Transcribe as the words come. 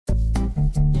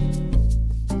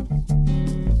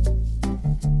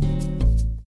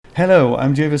Hello,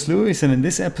 I'm Javis Lewis, and in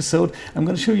this episode I'm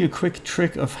going to show you a quick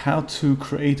trick of how to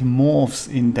create morphs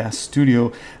in DAZ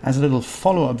Studio as a little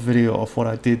follow-up video of what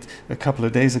I did a couple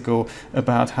of days ago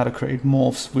about how to create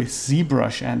morphs with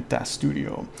ZBrush and DAZ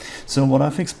Studio. So what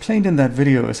I've explained in that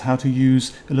video is how to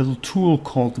use a little tool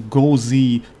called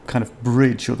GoZ kind of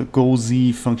bridge, or the GoZ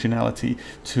functionality,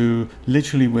 to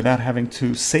literally, without having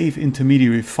to save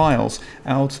intermediary files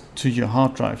out to your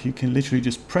hard drive, you can literally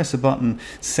just press a button,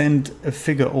 send a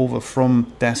figure over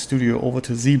from DAZ Studio over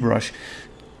to ZBrush,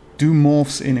 do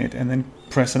morphs in it, and then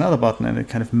press another button and it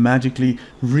kind of magically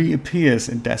reappears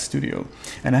in DAZ Studio.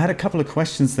 And I had a couple of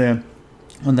questions there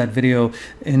on that video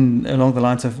along the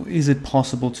lines of, is it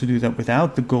possible to do that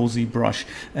without the GoZ brush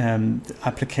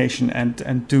application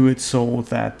and do it so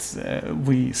that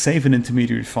we save an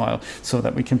intermediary file so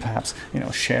that we can perhaps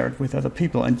share it with other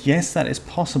people? And yes, that is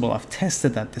possible. I've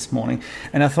tested that this morning,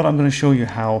 and I thought I'm going to show you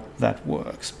how that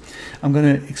works. I'm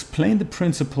going to explain the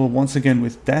principle once again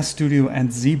with DAZ Studio and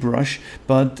ZBrush,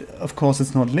 but of course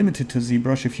it's not limited to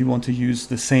ZBrush. If you want to use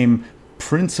the same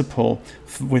principle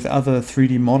with other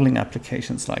 3D modeling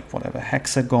applications like whatever,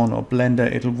 Hexagon or Blender,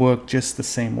 it'll work just the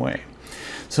same way.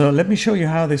 So let me show you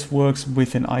how this works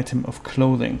with an item of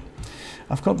clothing.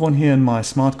 I've got one here in my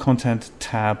Smart Content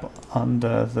tab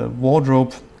under the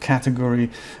wardrobe category,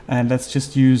 and let's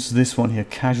just use this one here,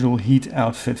 casual heat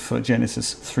outfit for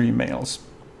Genesis 3 males.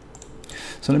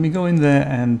 So let me go in there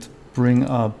and bring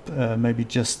up maybe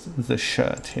just the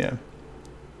shirt here.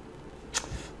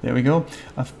 There we go.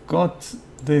 I've got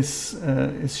this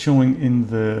is showing in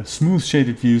the smooth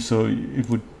shaded view, so it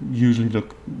would usually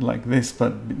look like this,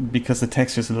 but because the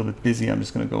texture is a little bit busy, I'm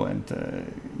just going to go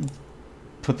and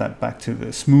put that back to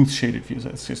the smooth shaded view. So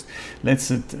it's just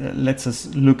lets us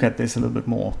look at this a little bit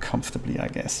more comfortably, I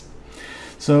guess.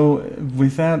 So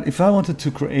with that, if I wanted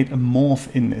to create a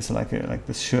morph in this, like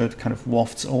this shirt kind of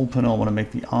wafts open, or I want to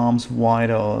make the arms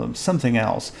wider or something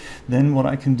else, then what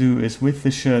I can do is with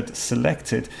the shirt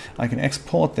selected, I can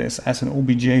export this as an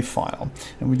OBJ file.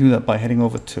 And we do that by heading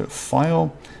over to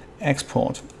File,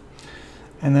 Export.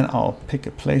 And then I'll pick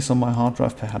a place on my hard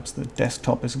drive. Perhaps the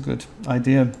desktop is a good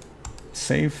idea.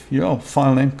 Save your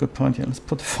file name. Good point. Yeah, let's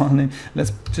put the file name.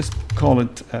 Let's just call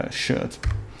it shirt.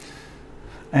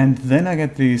 And then I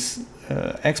get these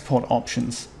export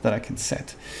options that I can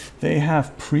set. They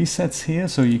have presets here,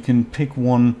 so you can pick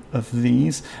one of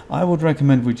these. I would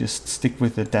recommend we just stick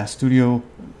with the DAZ Studio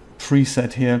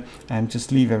preset here and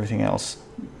just leave everything else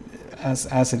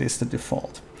as it is the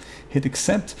default. Hit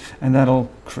accept, and that'll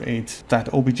create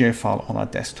that OBJ file on our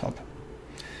desktop.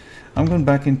 I'm going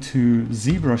back into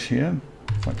ZBrush here,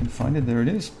 if I can find it. There it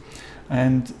is.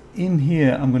 And in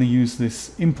here, I'm going to use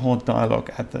this import dialog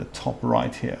at the top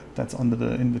right here. That's under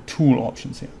in the tool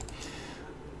options here.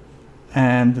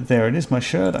 And there it is, my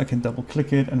shirt. I can double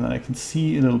click it, and then I can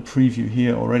see a little preview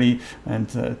here already. And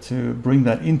to bring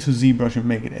that into ZBrush and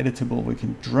make it editable, we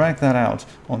can drag that out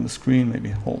on the screen,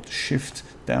 maybe hold Shift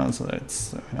down so that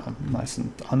it's nice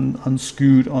and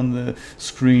unscrewed on the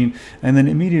screen, and then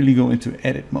immediately go into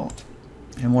edit mode.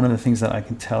 And one of the things that I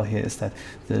can tell here is that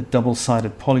the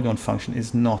double-sided polygon function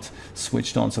is not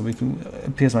switched on, so it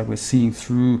appears like we're seeing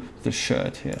through the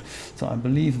shirt here. So I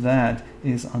believe that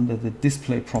is under the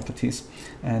display properties,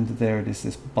 and there it is,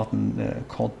 this button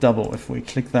called double. If we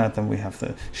click that, then we have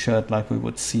the shirt like we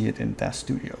would see it in DAZ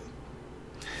Studio.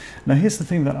 Now here's the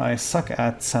thing that I suck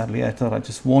at, sadly. I thought I'd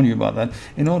just warn you about that.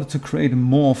 In order to create a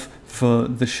morph for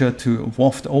the shirt to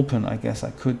waft open, I guess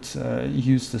I could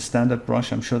use the standard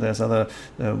brush. I'm sure there's other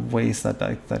ways that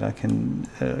I can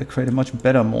create a much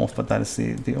better morph, but that is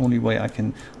the only way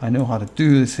I know how to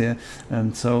do this here.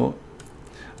 And so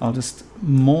I'll just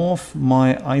morph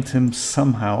my item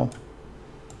somehow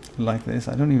like this.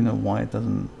 I don't even know why it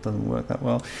doesn't work that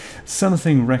well.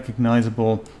 Something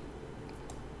recognizable.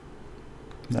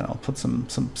 Then I'll put some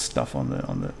stuff on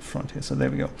the front here. So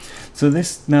there we go. So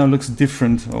this now looks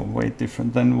different, or way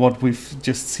different, than what we've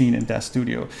just seen in DAZ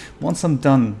Studio. Once I'm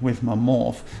done with my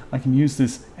morph, I can use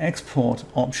this export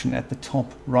option at the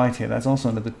top right here. That's also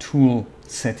under the tool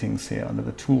settings here, under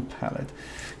the tool palette.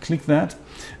 Click that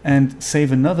and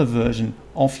save another version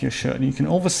of your shirt. And you can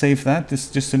oversave that. This is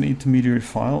just an intermediary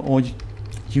file, or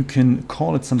you can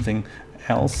call it something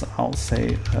else. I'll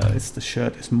say it's the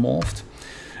shirt is morphed.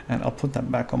 And I'll put that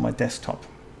back on my desktop.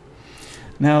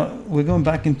 Now we're going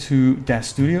back into DAZ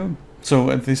Studio.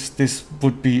 So this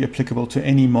would be applicable to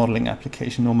any modeling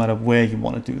application, no matter where you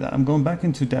want to do that. I'm going back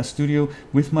into DAZ Studio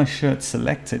with my shirt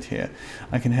selected here.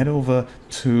 I can head over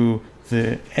to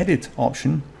the edit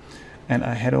option, and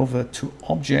I head over to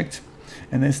object,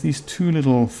 and there's these two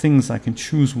little things I can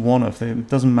choose one of. It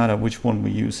doesn't matter which one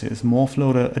we use. It's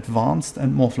Morphloader Advanced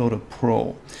and Morphloader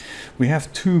Pro. We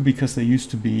have two because they used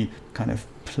to be kind of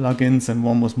plugins, and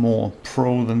one was more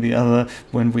pro than the other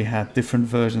when we had different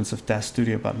versions of DAZ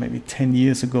Studio about maybe 10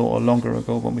 years ago or longer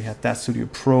ago, when we had DAZ Studio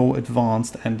Pro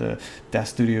Advanced and DAZ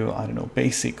Studio, I don't know,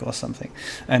 Basic or something.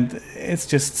 And it's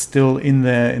just still in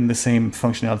there in the same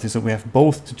functionality, so we have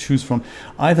both to choose from.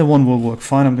 Either one will work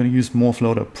fine. I'm going to use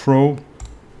Morphloader Pro,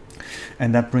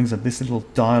 and that brings up this little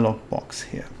dialog box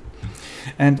here.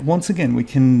 And once again, we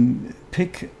can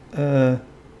pick a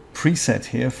preset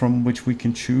here from which we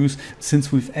can choose. Since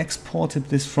we've exported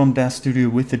this from DAZ Studio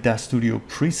with the DAZ Studio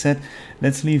preset,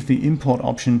 let's leave the import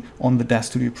option on the DAZ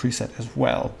Studio preset as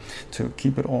well to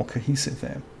keep it all cohesive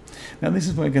there. Now this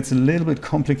is where it gets a little bit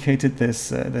complicated. There's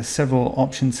several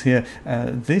options here.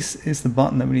 This is the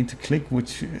button that we need to click,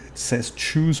 which says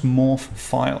choose morph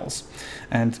files,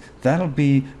 and that'll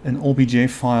be an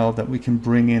OBJ file that we can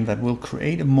bring in that will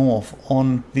create a morph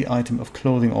on the item of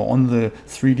clothing or on the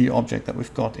 3D object that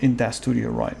we've got in DAZ Studio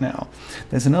right now.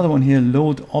 There's another one here,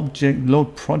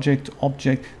 load project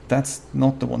object. That's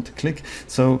not the one to click.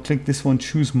 So click this one,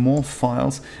 choose morph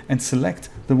files, and select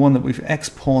the one that we've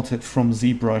exported from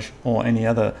ZBrush or any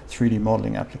other 3D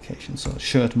modeling application. So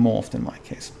shirt morphed in my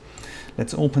case.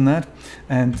 Let's open that,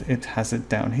 and it has it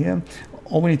down here.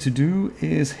 All we need to do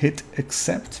is hit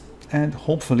accept and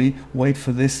hopefully wait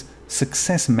for this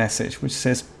success message which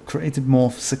says created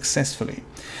morph successfully.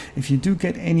 If you do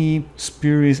get any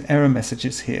spurious error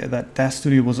messages here that DAZ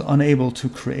Studio was unable to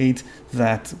create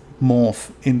that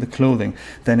morph in the clothing,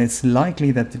 then it's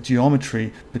likely that the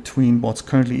geometry between what's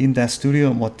currently in DAZ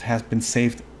Studio and what has been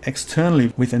saved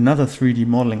externally with another 3D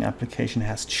modeling application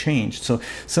has changed. So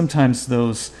sometimes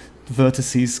those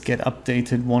vertices get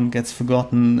updated, one gets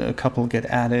forgotten, a couple get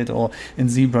added, or in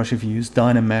ZBrush if you use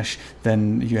Dynamesh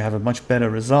then you have a much better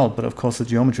result, but of course the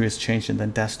geometry has changed and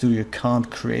then DAZ Studio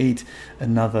can't create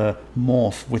another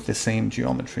morph with the same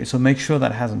geometry. So make sure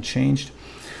that hasn't changed.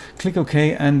 Click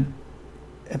OK, and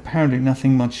apparently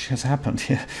nothing much has happened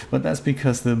here, but that's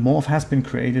because the morph has been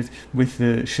created with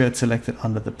the shirt selected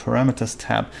under the parameters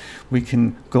tab. We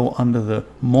can go under the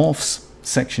morphs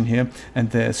section here,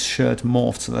 and there's shirt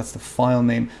morphed, so that's the file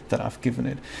name that I've given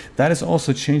it. That is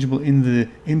also changeable in the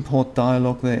import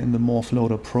dialog there in the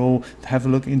Morphloader Pro. Have a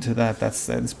look into that.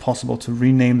 It's possible to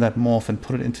rename that morph and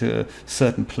put it into a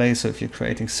certain place. So if you're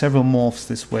creating several morphs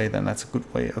this way, then that's a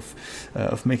good way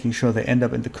of making sure they end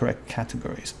up in the correct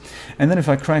categories. And then if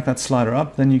I crank that slider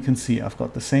up, then you can see I've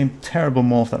got the same terrible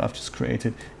morph that I've just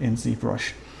created in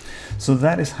ZBrush. So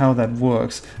that is how that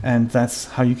works, and that's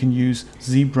how you can use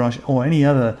ZBrush or any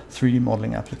other 3D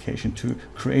modeling application to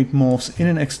create morphs in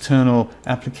an external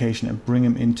application and bring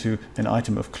them into an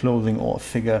item of clothing or a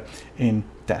figure in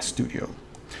DAZ Studio.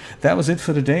 That was it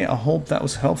for today. I hope that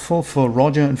was helpful for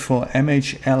Roger and for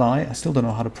MHLI. I still don't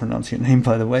know how to pronounce your name,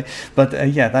 by the way. But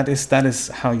yeah, that is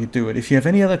how you do it. If you have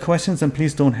any other questions, then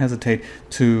please don't hesitate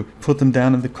to put them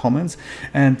down in the comments.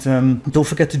 And don't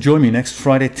forget to join me next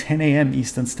Friday, 10 a.m.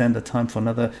 Eastern Standard Time for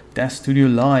another DAZ Studio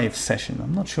Live session.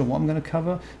 I'm not sure what I'm going to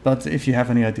cover, but if you have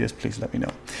any ideas, please let me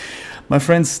know. My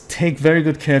friends, take very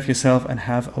good care of yourself and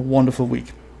have a wonderful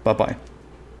week. Bye-bye.